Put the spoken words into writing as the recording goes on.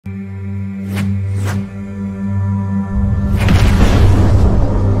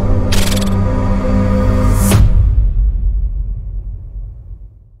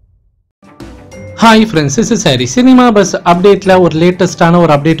Hi friends, this is Harry. Cinemabuz update la or latest ana or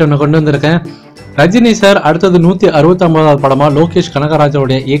update ஒன்னு கொண்டு வந்திருக்கேன். Rajini sir அடுத்தது 169வது படமா லோகேஷ்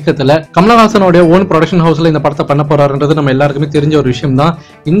கனகராஜோட இயக்கத்துல கமலஹாசனோட ஓன் ப்ரொடக்ஷன் ஹவுஸ்ல இந்த படத்தை பண்ண போறாருன்றது நம்ம எல்லாருக்குமே தெரிஞ்ச ஒரு விஷயம் தான்.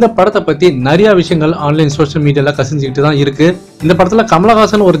 இந்த படத்தை பத்தி நிறைய விஷயங்கள் ஆன்லைன் சோஷியல் மீடியால கசிஞ்சுக்கிட்டு தான் இருக்கு. இந்த படத்துல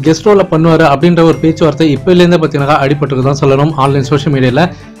கமலஹாசன் ஒரு கெஸ்ட் ரோல பண்ணுவாரு அப்படின்ற ஒரு பேச்சுவார்த்தை இப்பல இருந்தே பாத்தீங்கன்னா அடிபட்டு தான் சொல்லணும் ஆன்லைன் சோஷியல் மீடியால.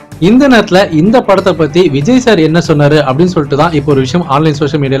 இந்த நேரத்துல இந்த படத்தை பத்தி விஜய் சார் என்ன சொன்னாரு அப்படின்னு சொல்லிட்டு தான் இப்போ ஒரு விஷயம் ஆன்லைன்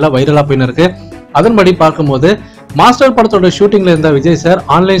சோஷியல் மீடியால வைரலா போயின்னு இருக்கு. அதன்படி பார்க்கும்போது மாஸ்டர் படத்தோட ஷூட்டிங்ல இருந்த விஜய் சார்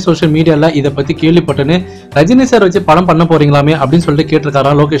ஆன்லைன் சோஷியல் மீடியால இதை பத்தி கேள்விப்பட்டுன்னு ரஜினி சார் வச்சு படம் பண்ண போறீங்களாமே அப்படின்னு சொல்லிட்டு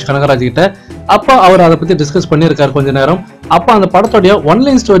கேட்டிருக்காரா லோகேஷ் கனகராஜ் கிட்ட. அப்ப அவர் அதை பத்தி டிஸ்கஸ் பண்ணிருக்காரு கொஞ்ச நேரம். அப்ப அந்த படத்தோடைய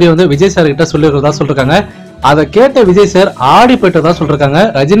ஒன்லைன் ஸ்டோரி வந்து விஜய் சார் கிட்ட சொல்லிருக்கிறதா சொல்றாங்க. அதை கேட்ட விஜய் சார் ஆடி போயிட்டதா சொல்றாங்க.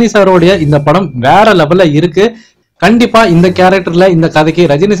 ரஜினி சாரோடைய இந்த படம் வேற லெவல்ல இருக்கு. கண்டிப்பா இந்த கேரக்டர்ல இந்த கதைக்கு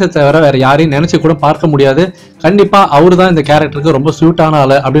ரஜினி சார் தவிர வேற யாரையும் நினைச்சு கூட பார்க்க முடியாது. கண்டிப்பா அவரு தான் இந்த கேரக்டருக்கு ரொம்ப சூட்டான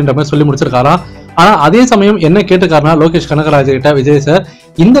ஆளு அப்படின்ற மாதிரி சொல்லி முடிச்சிருக்காராம். ஆனா அதே சமயம் என்ன கேட்டுக்காருன்னா லோகேஷ் கனகராஜ் கிட்ட விஜய் சார்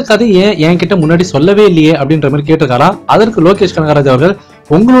இந்த கதையை என்கிட்ட முன்னாடி சொல்லவே இல்லையே அப்படின்ற மாதிரி கேட்டிருக்காராம். அதற்கு லோகேஷ் கனகராஜ் அவர்கள்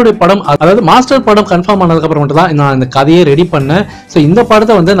உங்களுடைய படம் அதாவது மாஸ்டர் படம் கன்ஃபார்ம் ஆனதுக்கு அப்புறம் மட்டும் தான் நான் இந்த கதையை ரெடி பண்ணேன். ஸோ இந்த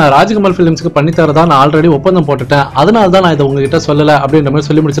படத்தை வந்து நான் ராஜ்கமல் ஃபிலிம்ஸ்க்கு பண்ணித்தரதா நான் ஆல்ரெடி ஒப்பந்தம் போட்டுட்டேன். அதனால தான் நான் இதை உங்ககிட்ட சொல்லலை அப்படின்ற மாதிரி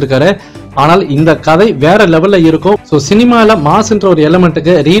சொல்லி முடிச்சிருக்காரு. ஆனால் இந்த கதை வேற லெவல்ல இருக்கும். ஸோ சினிமால மாஸ்ன்ற ஒரு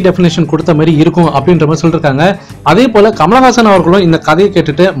எலமெண்ட்டுக்கு ரீடெஃபினேஷன் கொடுத்த மாதிரி இருக்கும் அப்படின்ற மாதிரி சொல்லிருக்காங்க. அதே போல கமலஹாசன் அவர்களும் இந்த கதையை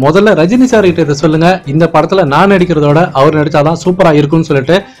கேட்டுட்டு முதல்ல ரஜினி சார் கிட்ட இதை சொல்லுங்க, இந்த படத்துல நான் நடிக்கிறதோட அவர் நடிச்சாதான் சூப்பரா இருக்கும்னு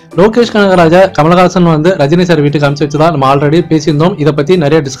சொல்லிட்டு லோகேஷ் கனகராஜா கமலஹாசன் வந்து ரஜினி சார் வீட்டுக்கு அனுப்பிச்சு வச்சுதான் நம்ம ஆல்ரெடி பேசியிருந்தோம். இதை பத்தி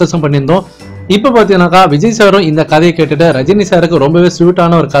நிறைய டிஸ்கஷன் பண்ணியிருந்தோம். இப்ப பாத்தீங்கன்னாக்கா விஜய் சாரும் இந்த கதையை கேட்டுட்டு ரஜினி சாருக்கு ரொம்பவே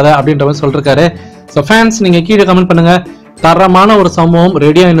ஸ்வீட்டான ஒரு கதை அப்படின்ற மாதிரி சொல்லிருக்காரு. ஸோ ஃபேன்ஸ் நீங்க கீழே கமெண்ட் பண்ணுங்க. தரமான ஒரு சம்பவம்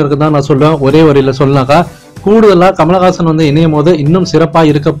ரெடியாயின்னு இருக்குதான் நான் சொல்லுவேன். ஒரே வரியில சொன்னாக்கா கூடுதலா கமலஹாசன் வந்து இணையும் போது இன்னும் சிறப்பா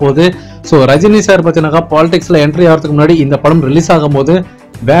இருக்க போகுது. ஸோ ரஜினி சார் பார்த்தீங்கன்னாக்கா பாலிடிக்ஸ்ல என்ட்ரி ஆகிறதுக்கு முன்னாடி இந்த படம் ரிலீஸ் ஆகும் போது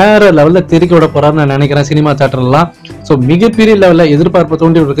வேற லெவல்ல திருக்கி விட போறாருன்னு நான் நினைக்கிறேன் சினிமா தியேட்டர்லாம். ஸோ மிகப்பெரிய லெவல்ல எதிர்பார்ப்பு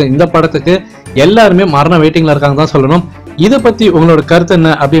தோண்டி இருக்கு இந்த படத்துக்கு. எல்லாருமே மரண வெயிட்டிங்ல இருக்காங்க தான் சொல்லணும். இதை பத்தி உங்களோட கருத்து என்ன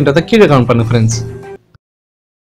அப்படின்றத கீழே கமெண்ட் பண்ணுங்க ஃப்ரெண்ட்ஸ்.